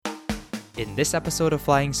In this episode of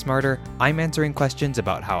Flying Smarter, I'm answering questions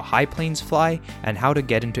about how high planes fly and how to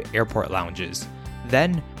get into airport lounges.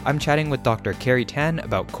 Then, I'm chatting with Dr. Kerry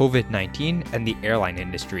about COVID-19 and the airline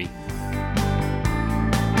industry.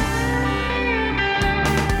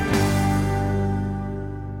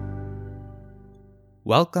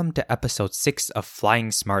 Welcome to episode 6 of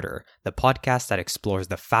Flying Smarter, the podcast that explores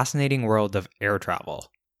the fascinating world of air travel.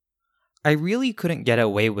 I really couldn't get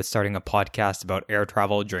away with starting a podcast about air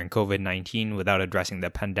travel during COVID-19 without addressing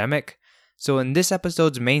the pandemic, so in this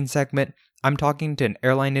episode's main segment, I'm talking to an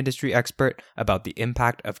airline industry expert about the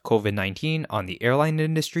impact of COVID-19 on the airline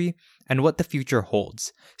industry and what the future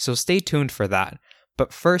holds, so stay tuned for that.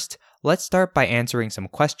 But first, let's start by answering some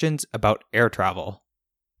questions about air travel.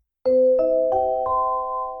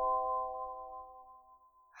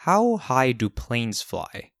 How high do planes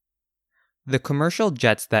fly? The commercial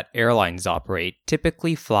jets that airlines operate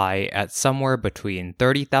typically fly at somewhere between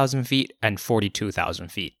 30,000 feet and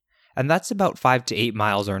 42,000 feet, and that's about 5 to 8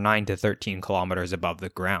 miles or 9 to 13 kilometers above the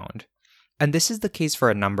ground. And this is the case for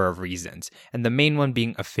a number of reasons, and the main one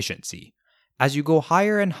being efficiency. As you go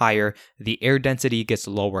higher and higher, the air density gets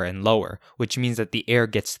lower and lower, which means that the air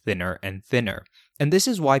gets thinner and thinner. And this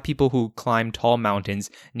is why people who climb tall mountains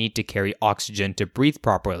need to carry oxygen to breathe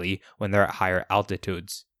properly when they're at higher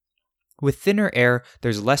altitudes. With thinner air,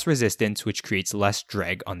 there's less resistance, which creates less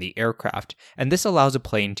drag on the aircraft, and this allows a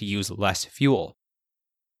plane to use less fuel.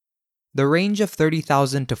 The range of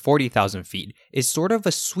 30,000 to 40,000 feet is sort of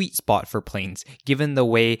a sweet spot for planes, given the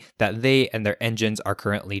way that they and their engines are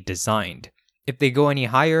currently designed. If they go any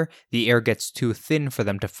higher, the air gets too thin for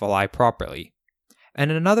them to fly properly. And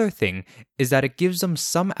another thing is that it gives them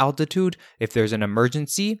some altitude if there's an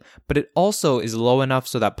emergency, but it also is low enough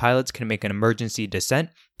so that pilots can make an emergency descent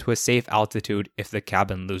to a safe altitude if the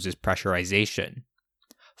cabin loses pressurization.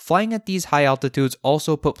 Flying at these high altitudes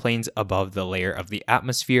also put planes above the layer of the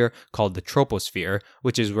atmosphere called the troposphere,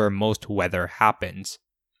 which is where most weather happens.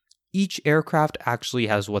 Each aircraft actually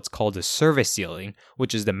has what's called a service ceiling,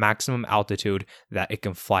 which is the maximum altitude that it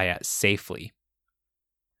can fly at safely.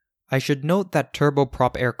 I should note that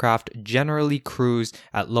turboprop aircraft generally cruise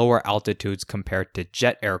at lower altitudes compared to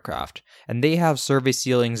jet aircraft, and they have service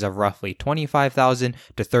ceilings of roughly 25,000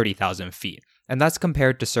 to 30,000 feet, and that's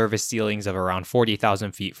compared to service ceilings of around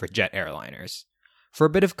 40,000 feet for jet airliners. For a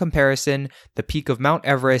bit of comparison, the peak of Mount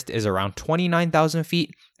Everest is around 29,000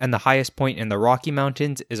 feet, and the highest point in the Rocky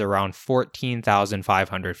Mountains is around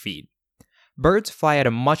 14,500 feet. Birds fly at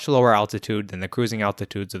a much lower altitude than the cruising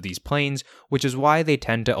altitudes of these planes, which is why they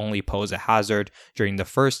tend to only pose a hazard during the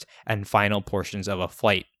first and final portions of a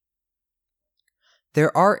flight.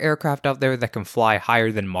 There are aircraft out there that can fly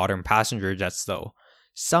higher than modern passenger jets though.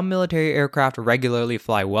 Some military aircraft regularly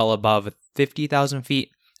fly well above 50,000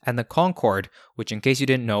 feet, and the Concorde, which in case you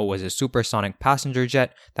didn't know was a supersonic passenger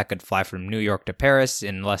jet that could fly from New York to Paris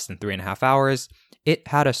in less than 3.5 hours, it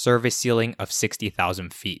had a service ceiling of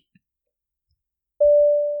 60,000 feet.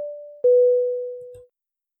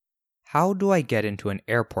 How do I get into an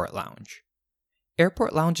airport lounge?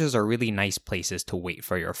 Airport lounges are really nice places to wait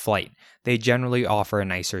for your flight. They generally offer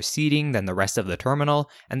nicer seating than the rest of the terminal,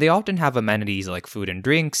 and they often have amenities like food and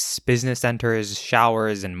drinks, business centers,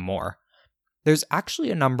 showers, and more. There's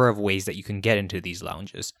actually a number of ways that you can get into these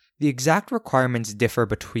lounges. The exact requirements differ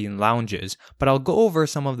between lounges, but I'll go over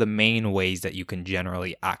some of the main ways that you can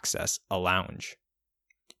generally access a lounge.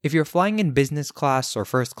 If you're flying in business class or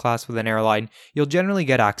first class with an airline, you'll generally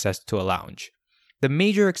get access to a lounge. The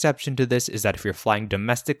major exception to this is that if you're flying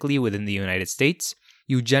domestically within the United States,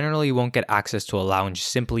 you generally won't get access to a lounge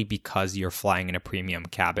simply because you're flying in a premium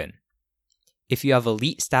cabin. If you have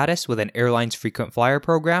elite status with an airline's frequent flyer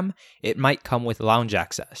program, it might come with lounge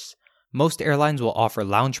access. Most airlines will offer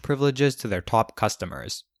lounge privileges to their top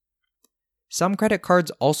customers. Some credit cards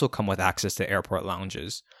also come with access to airport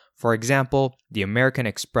lounges. For example, the American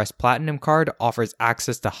Express Platinum Card offers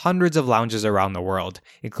access to hundreds of lounges around the world,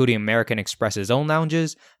 including American Express's own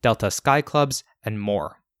lounges, Delta Sky Clubs, and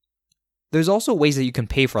more. There's also ways that you can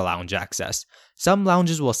pay for lounge access. Some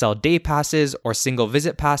lounges will sell day passes or single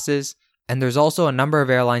visit passes, and there's also a number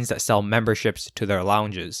of airlines that sell memberships to their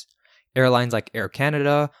lounges. Airlines like Air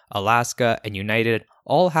Canada, Alaska, and United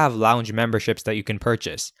all have lounge memberships that you can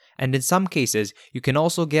purchase, and in some cases, you can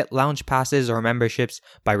also get lounge passes or memberships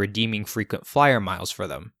by redeeming frequent flyer miles for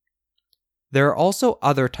them. There are also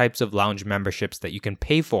other types of lounge memberships that you can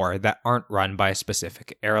pay for that aren't run by a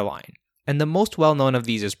specific airline. And the most well-known of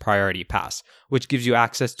these is Priority Pass, which gives you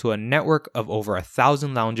access to a network of over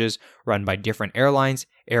 1,000 lounges run by different airlines,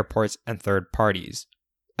 airports, and third parties.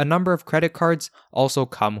 A number of credit cards also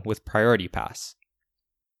come with Priority Pass.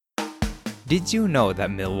 Did you know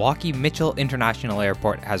that Milwaukee Mitchell International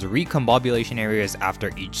Airport has recombobulation areas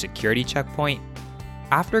after each security checkpoint?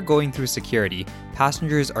 After going through security,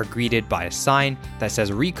 passengers are greeted by a sign that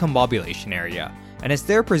says recombobulation area, and it's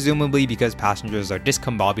there presumably because passengers are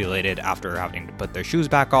discombobulated after having to put their shoes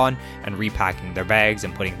back on and repacking their bags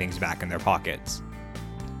and putting things back in their pockets.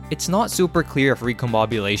 It's not super clear if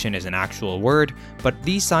recombobulation is an actual word, but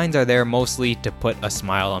these signs are there mostly to put a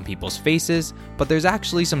smile on people's faces, but there's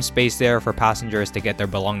actually some space there for passengers to get their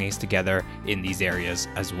belongings together in these areas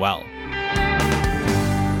as well.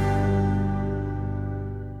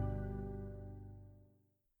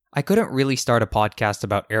 I couldn't really start a podcast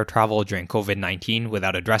about air travel during COVID-19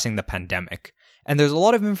 without addressing the pandemic. And there's a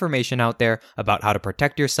lot of information out there about how to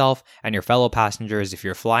protect yourself and your fellow passengers if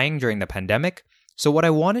you're flying during the pandemic. So what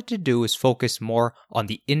I wanted to do is focus more on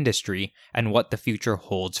the industry and what the future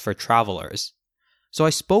holds for travelers. So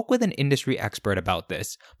I spoke with an industry expert about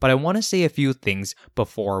this, but I want to say a few things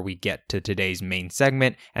before we get to today's main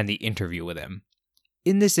segment and the interview with him.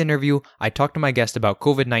 In this interview, I talked to my guest about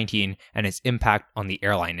COVID-19 and its impact on the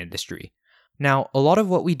airline industry. Now, a lot of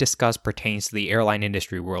what we discuss pertains to the airline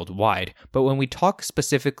industry worldwide, but when we talk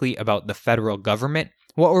specifically about the federal government,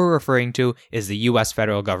 what we're referring to is the US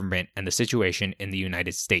federal government and the situation in the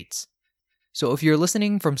United States. So if you're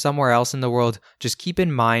listening from somewhere else in the world, just keep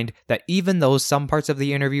in mind that even though some parts of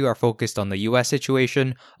the interview are focused on the US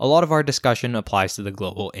situation, a lot of our discussion applies to the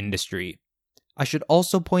global industry. I should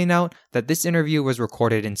also point out that this interview was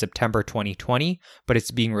recorded in September 2020, but it's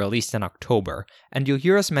being released in October, and you'll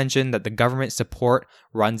hear us mention that the government support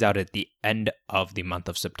runs out at the end of the month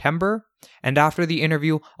of September, and after the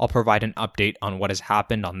interview, I'll provide an update on what has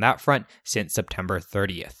happened on that front since September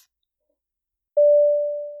 30th.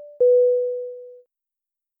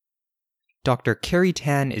 Dr. Kerry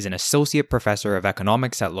Tan is an associate professor of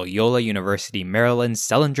economics at Loyola University Maryland's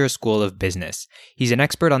Selinger School of Business. He's an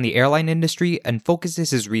expert on the airline industry and focuses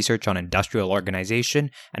his research on industrial organization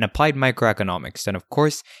and applied microeconomics. And of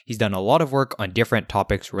course, he's done a lot of work on different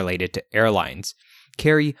topics related to airlines.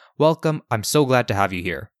 Kerry, welcome. I'm so glad to have you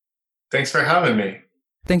here. Thanks for having me.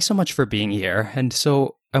 Thanks so much for being here. And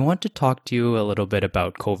so I want to talk to you a little bit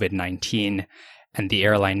about COVID-19 and the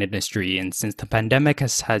airline industry, and since the pandemic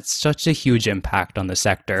has had such a huge impact on the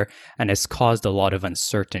sector and has caused a lot of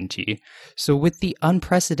uncertainty. So with the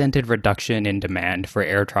unprecedented reduction in demand for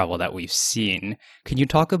air travel that we've seen, can you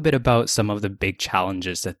talk a bit about some of the big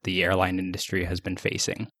challenges that the airline industry has been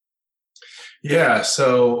facing? Yeah,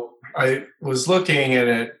 so I was looking and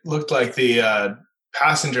it looked like the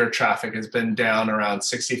passenger traffic has been down around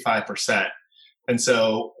 65%. And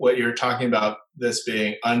so what you're talking about, this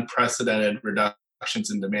being unprecedented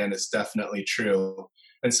reductions in demand, is definitely true.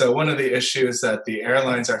 And so one of the issues that the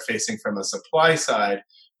airlines are facing from a supply side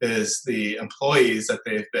is the employees that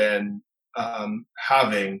they've been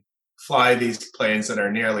having fly these planes that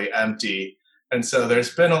are nearly empty. And so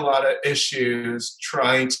there's been a lot of issues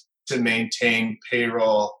trying to maintain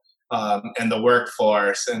payroll and the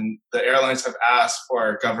workforce. And the airlines have asked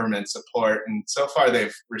for government support, and so far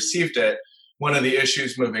they've received it. One of the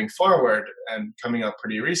issues moving forward and coming up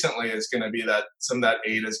pretty recently is going to be that some of that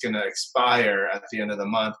aid is going to expire at the end of the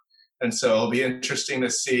month. And so it'll be interesting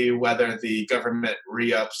to see whether the government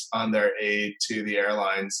re-ups on their aid to the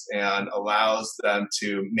airlines and allows them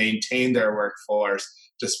to maintain their workforce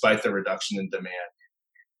despite the reduction in demand.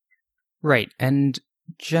 Right. And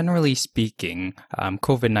generally speaking,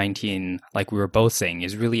 COVID-19, like we were both saying,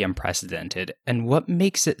 is really unprecedented. And what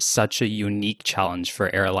makes it such a unique challenge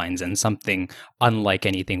for airlines and something unlike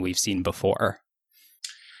anything we've seen before?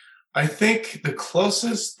 I think the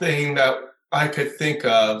closest thing that I could think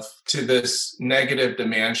of to this negative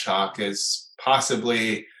demand shock is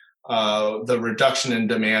possibly the reduction in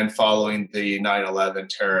demand following the 9/11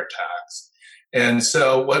 terror attacks. And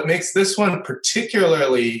so what makes this one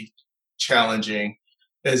particularly challenging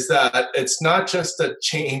is that it's not just a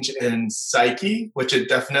change in psyche, which it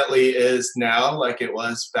definitely is now, like it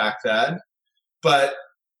was back then, but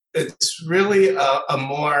it's really a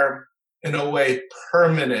more, in a way,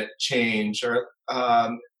 permanent change, or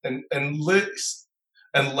and less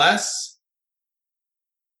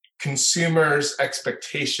consumers'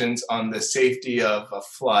 expectations on the safety of a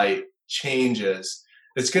flight changes.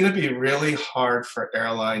 It's going to be really hard for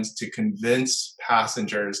airlines to convince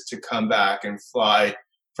passengers to come back and fly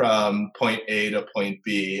from point A to point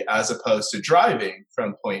B, as opposed to driving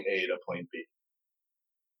from point A to point B.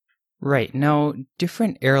 Right. Now,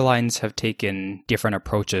 different airlines have taken different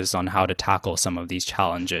approaches on how to tackle some of these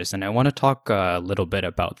challenges, and I want to talk a little bit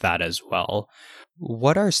about that as well.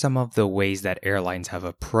 What are some of the ways that airlines have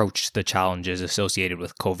approached the challenges associated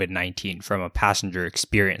with COVID-19 from a passenger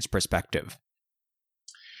experience perspective?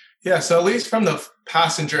 Yeah, so at least from the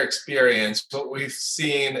passenger experience, what we've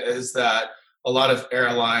seen is that a lot of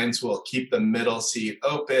airlines will keep the middle seat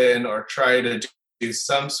open or try to do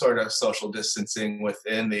some sort of social distancing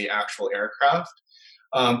within the actual aircraft.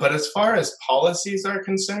 But as far as policies are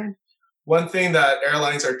concerned, one thing that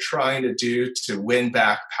airlines are trying to do to win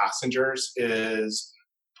back passengers is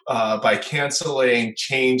by canceling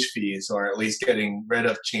change fees or at least getting rid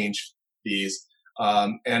of change fees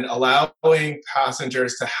and allowing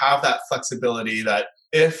passengers to have that flexibility that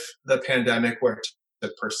if the pandemic were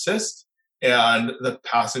to persist and the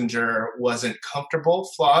passenger wasn't comfortable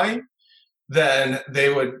flying, then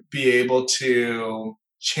they would be able to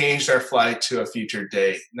change their flight to a future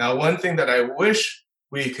date. Now, one thing that I wish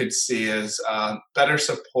we could see is better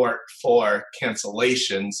support for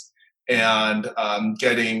cancellations and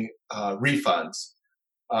getting refunds.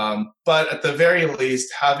 But at the very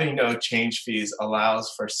least, having no change fees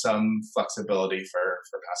allows for some flexibility for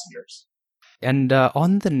passengers. And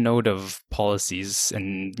on the note of policies,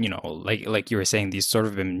 and like you were saying, these sort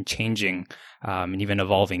of been changing and even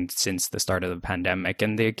evolving since the start of the pandemic,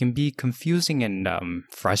 and they can be confusing and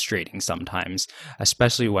frustrating sometimes,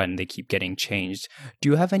 especially when they keep getting changed. Do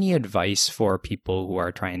you have any advice for people who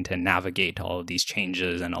are trying to navigate all of these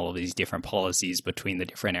changes and all of these different policies between the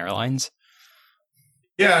different airlines?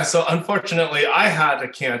 Yeah, so unfortunately, I had to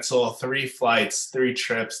cancel 3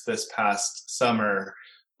 trips this past summer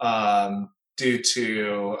due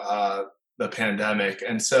to the pandemic.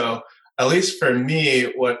 And so, at least for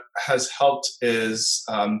me, what has helped is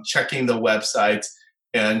checking the websites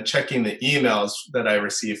and checking the emails that I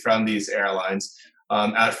receive from these airlines.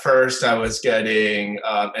 At first, I was getting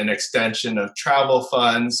an extension of travel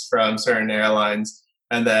funds from certain airlines.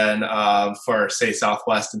 And then for, say,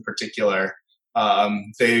 Southwest in particular,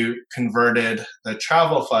 they converted the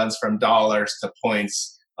travel funds from dollars to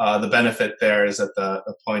points. The benefit there is that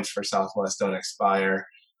the points for Southwest don't expire.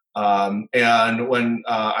 And when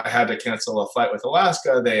I had to cancel a flight with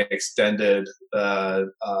Alaska, they extended the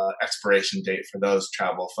expiration date for those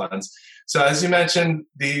travel funds. So as you mentioned,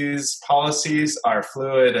 these policies are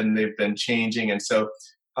fluid and they've been changing. And so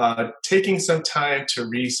taking some time to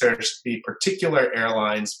research the particular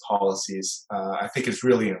airline's policies, I think is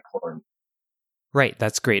really important. Right,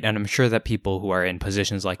 that's great. And I'm sure that people who are in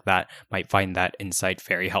positions like that might find that insight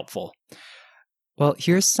very helpful. Well,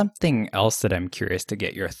 here's something else that I'm curious to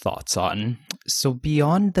get your thoughts on. So,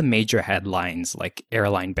 beyond the major headlines like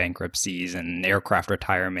airline bankruptcies and aircraft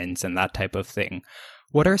retirements and that type of thing,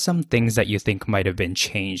 what are some things that you think might have been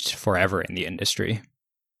changed forever in the industry?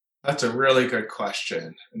 That's a really good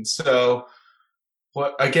question. And so,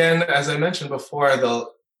 again, as I mentioned before, the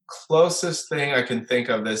closest thing I can think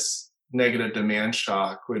of this negative demand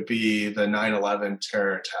shock would be the 9/11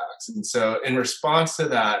 terror attacks. And so, in response to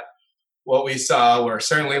that, what we saw were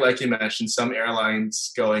certainly, like you mentioned, some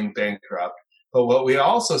airlines going bankrupt. But what we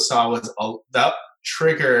also saw was that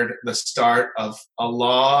triggered the start of a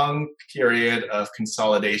long period of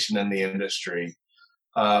consolidation in the industry.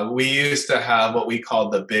 We used to have what we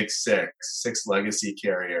called the Big Six legacy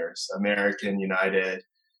carriers: American, United,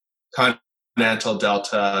 Continental,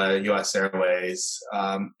 Delta, US Airways.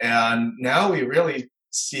 And now we really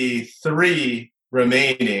see three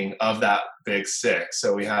remaining of that Big Six.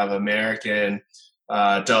 So we have American,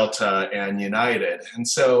 Delta, and United. And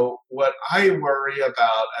so what I worry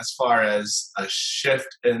about as far as a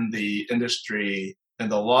shift in the industry in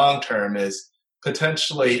the long term is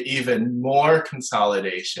potentially even more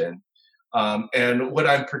consolidation. And what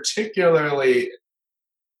I'm particularly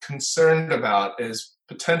concerned about is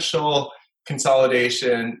potential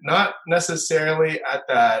consolidation, not necessarily at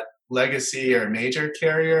that legacy or major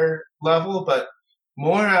carrier level, but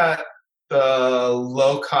more at the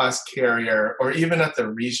low cost carrier or even at the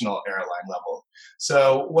regional airline level.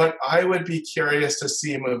 So, what I would be curious to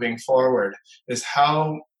see moving forward is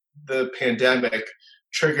how the pandemic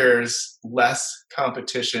triggers less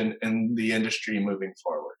competition in the industry moving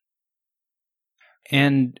forward.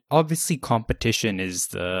 And obviously, competition is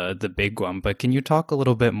the big one, but can you talk a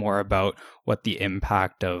little bit more about what the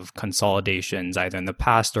impact of consolidations, either in the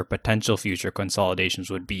past or potential future consolidations,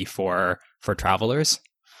 would be for travelers?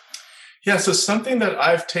 Yeah, so something that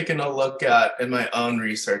I've taken a look at in my own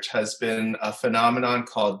research has been a phenomenon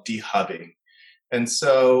called dehubbing. And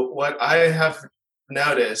so what I have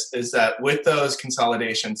noticed is that with those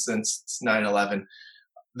consolidations since 9/11,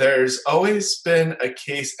 there's always been a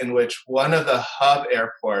case in which one of the hub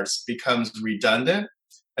airports becomes redundant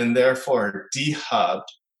and therefore dehubbed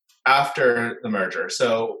after the merger.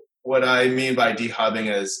 So what I mean by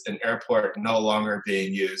dehubbing is an airport no longer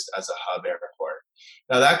being used as a hub airport.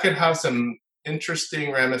 Now that could have some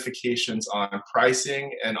interesting ramifications on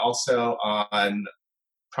pricing and also on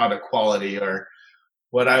product quality, or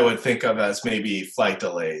what I would think of as maybe flight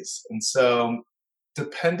delays. And so,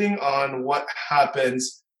 depending on what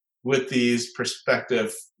happens with these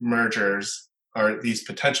prospective mergers, or these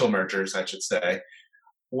potential mergers, I should say,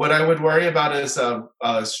 what I would worry about is a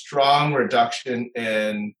strong reduction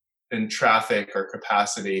in traffic or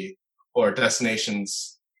capacity or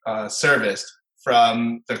destinations serviced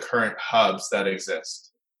from the current hubs that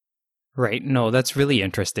exist. Right. No, that's really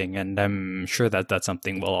interesting. And I'm sure that that's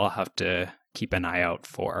something we'll all have to keep an eye out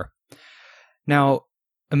for. Now,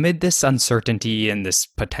 amid this uncertainty and this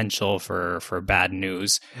potential for bad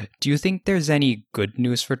news, do you think there's any good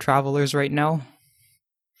news for travelers right now?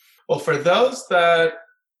 Well, for those that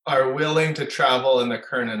are willing to travel in the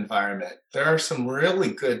current environment, there are some really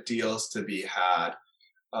good deals to be had.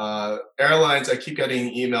 Airlines, I keep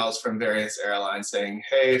getting emails from various airlines saying,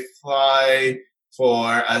 hey, fly for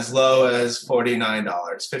as low as $49,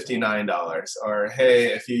 $59, or hey,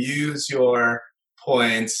 if you use your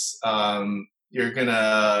points, you're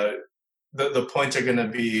gonna the points are gonna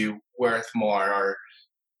be worth more. Or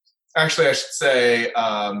actually, I should say,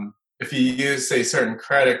 if you use, say, certain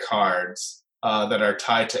credit cards that are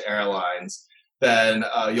tied to airlines, then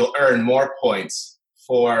you'll earn more points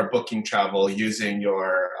for booking travel using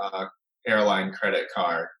your airline credit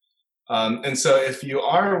card. And so if you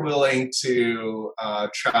are willing to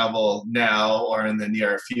travel now or in the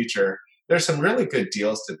near future, there's some really good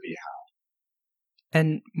deals to be had.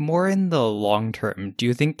 And more in the long term, do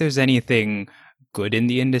you think there's anything good in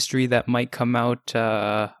the industry that might come out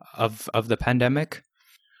of the pandemic?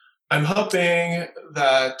 I'm hoping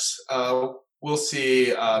that we'll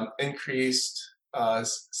see increased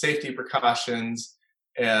safety precautions,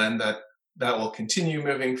 and that will continue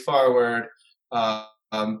moving forward.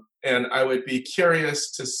 And I would be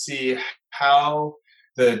curious to see how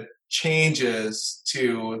the changes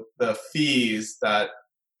to the fees that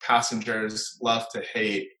passengers love to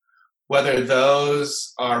hate, whether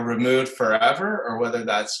those are removed forever or whether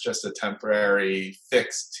that's just a temporary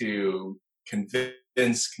fix to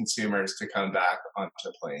convince consumers to come back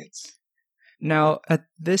onto planes. Now, at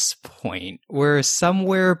this point, we're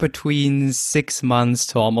somewhere between 6 months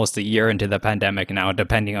to almost a year into the pandemic now,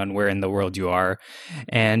 depending on where in the world you are.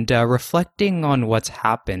 And reflecting on what's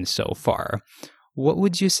happened so far, what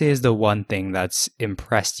would you say is the one thing that's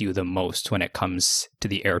impressed you the most when it comes to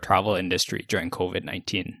the air travel industry during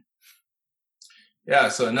COVID-19? Yeah,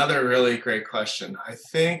 so another really great question. I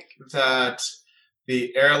think that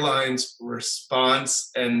the airlines'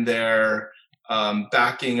 response and their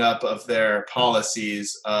backing up of their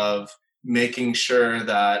policies of making sure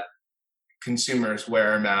that consumers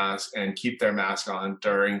wear a mask and keep their mask on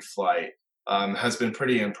during flight has been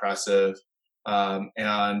pretty impressive.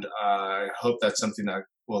 And I hope that's something that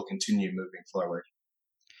will continue moving forward.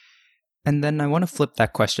 And then I want to flip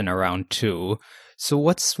that question around too. So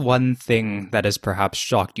what's one thing that has perhaps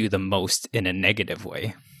shocked you the most in a negative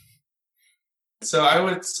way? So I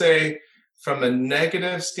would say from a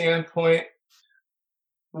negative standpoint,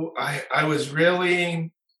 I was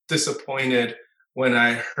really disappointed when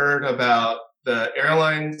I heard about the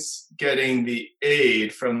airlines getting the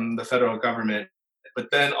aid from the federal government. But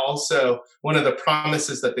then also, one of the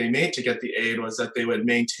promises that they made to get the aid was that they would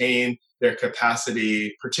maintain their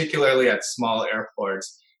capacity, particularly at small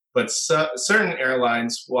airports. But certain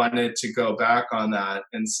airlines wanted to go back on that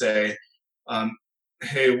and say,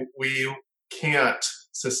 hey, we can't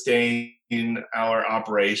sustain our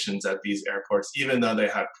operations at these airports, even though they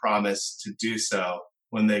had promised to do so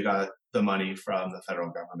when they got the money from the federal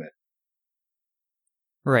government.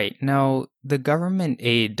 Right. Now, the government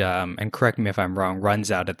aid, and correct me if I'm wrong,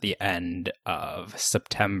 runs out at the end of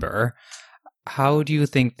September. How do you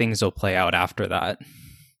think things will play out after that?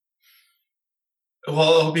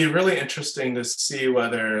 Well, it'll be really interesting to see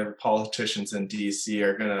whether the politicians in DC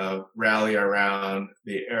are going to rally around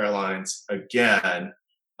the airlines again.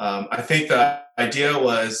 I think the idea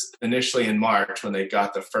was initially in March when they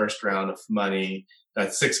got the first round of money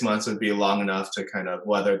that 6 months would be long enough to kind of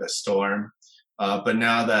weather the storm. But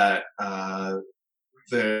now that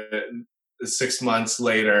the 6 months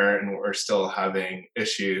later and we're still having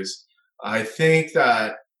issues, I think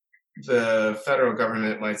that the federal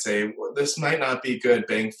government might say, well, this might not be good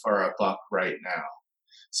bang for a buck right now.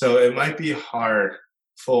 So it might be hard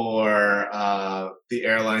for the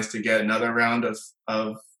airlines to get another round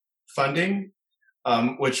of funding,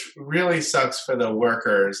 which really sucks for the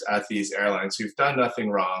workers at these airlines who've done nothing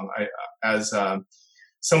wrong. As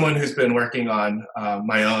someone who's been working on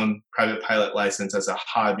my own private pilot license as a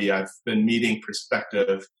hobby, I've been meeting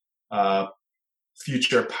prospective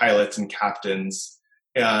future pilots and captains.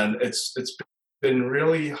 And it's been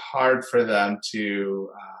really hard for them to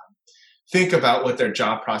think about what their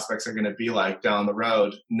job prospects are going to be like down the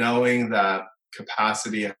road, knowing that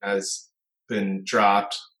capacity has been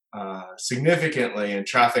dropped significantly and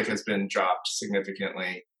traffic has been dropped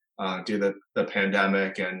significantly due to the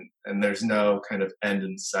pandemic, and there's no kind of end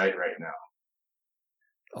in sight right now.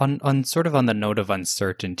 On sort of on the note of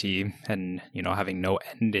uncertainty and, having no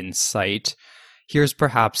end in sight, here's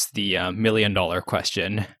perhaps the $1 million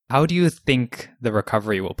question. How do you think the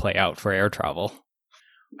recovery will play out for air travel?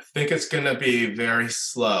 I think it's going to be very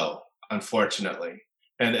slow, unfortunately.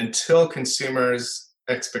 And until consumers'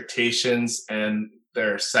 expectations and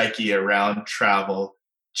their psyche around travel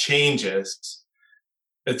changes,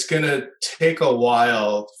 it's going to take a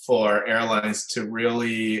while for airlines to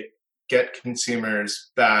really get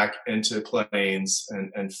consumers back into planes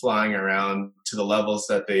and flying around to the levels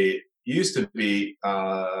that they used to be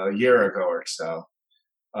a year ago or so.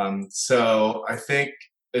 So I think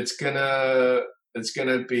it's gonna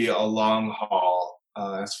be a long haul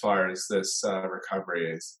as far as this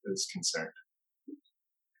recovery is concerned.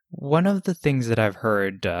 One of the things that I've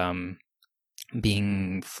heard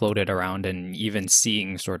being floated around and even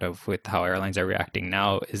seeing sort of with how airlines are reacting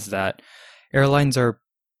now is that airlines are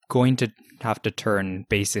going to have to turn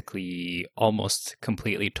basically almost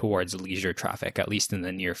completely towards leisure traffic, at least in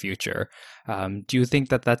the near future. Do you think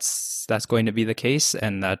that that's going to be the case,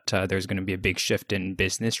 and that there's going to be a big shift in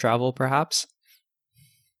business travel, perhaps?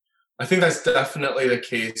 I think that's definitely the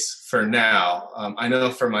case for now. I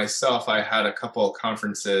know for myself, I had a couple of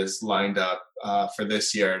conferences lined up for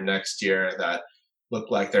this year and next year that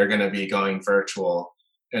look like they're going to be going virtual.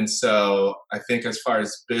 And so I think as far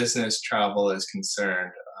as business travel is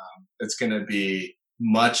concerned, it's going to be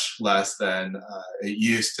much less than it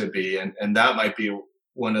used to be. And that might be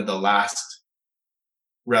one of the last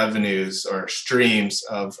revenues or streams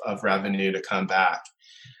of revenue to come back.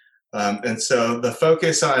 And so the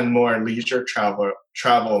focus on more leisure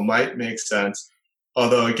travel might make sense.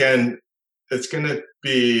 Although, again, it's going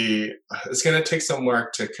to take some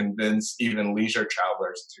work to convince even leisure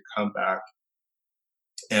travelers to come back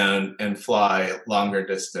and fly longer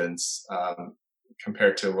distance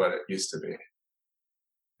compared to what it used to be.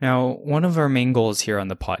 Now, one of our main goals here on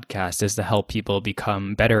the podcast is to help people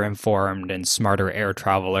become better informed and smarter air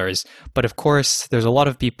travelers. But of course, there's a lot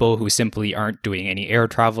of people who simply aren't doing any air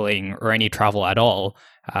traveling or any travel at all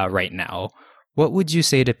right now. What would you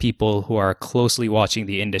say to people who are closely watching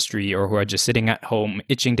the industry or who are just sitting at home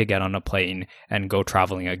itching to get on a plane and go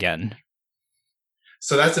traveling again?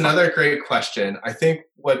 So that's another great question. I think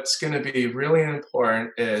what's going to be really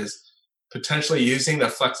important is potentially using the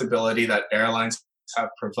flexibility that airlines have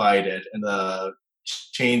provided and the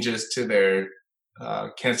changes to their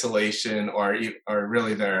cancellation or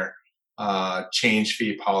really their change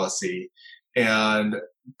fee policy, and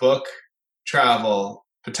book travel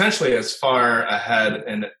potentially as far ahead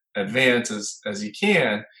in advance as you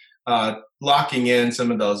can, locking in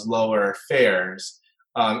some of those lower fares,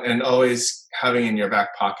 and always having in your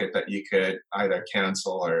back pocket that you could either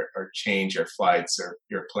cancel or change your flights or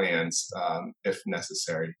your plans if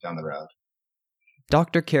necessary down the road.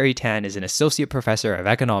 Dr. Kerry Tan is an associate professor of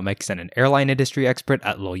economics and an airline industry expert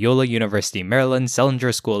at Loyola University, Maryland,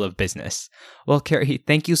 Selinger School of Business. Well, Kerry,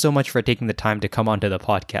 thank you so much for taking the time to come onto the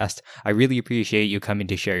podcast. I really appreciate you coming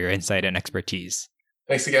to share your insight and expertise.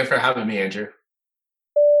 Thanks again for having me, Andrew.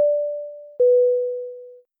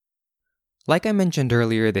 Like I mentioned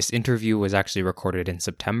earlier, this interview was actually recorded in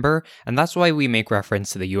September, and that's why we make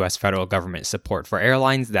reference to the US federal government support for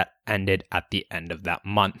airlines that ended at the end of that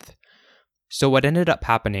month. So what ended up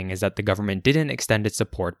happening is that the government didn't extend its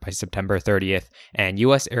support by September 30th, and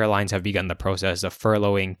US airlines have begun the process of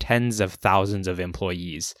furloughing tens of thousands of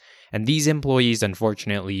employees. And these employees,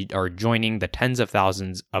 unfortunately, are joining the tens of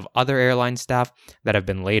thousands of other airline staff that have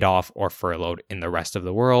been laid off or furloughed in the rest of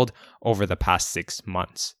the world over the past 6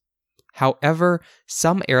 months. However,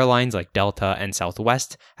 some airlines like Delta and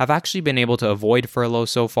Southwest have actually been able to avoid furlough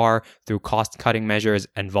so far through cost-cutting measures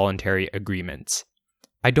and voluntary agreements.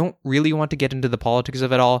 I don't really want to get into the politics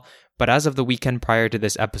of it all, but as of the weekend prior to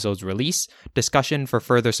this episode's release, discussion for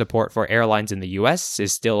further support for airlines in the US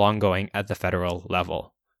is still ongoing at the federal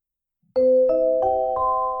level.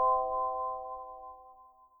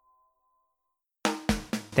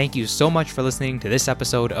 Thank you so much for listening to this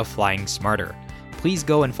episode of Flying Smarter. Please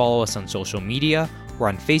go and follow us on social media. We're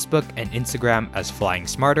on Facebook and Instagram as Flying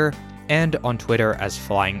Smarter and on Twitter as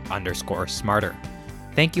Flying_Smarter.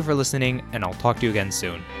 Thank you for listening, and I'll talk to you again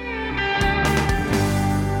soon.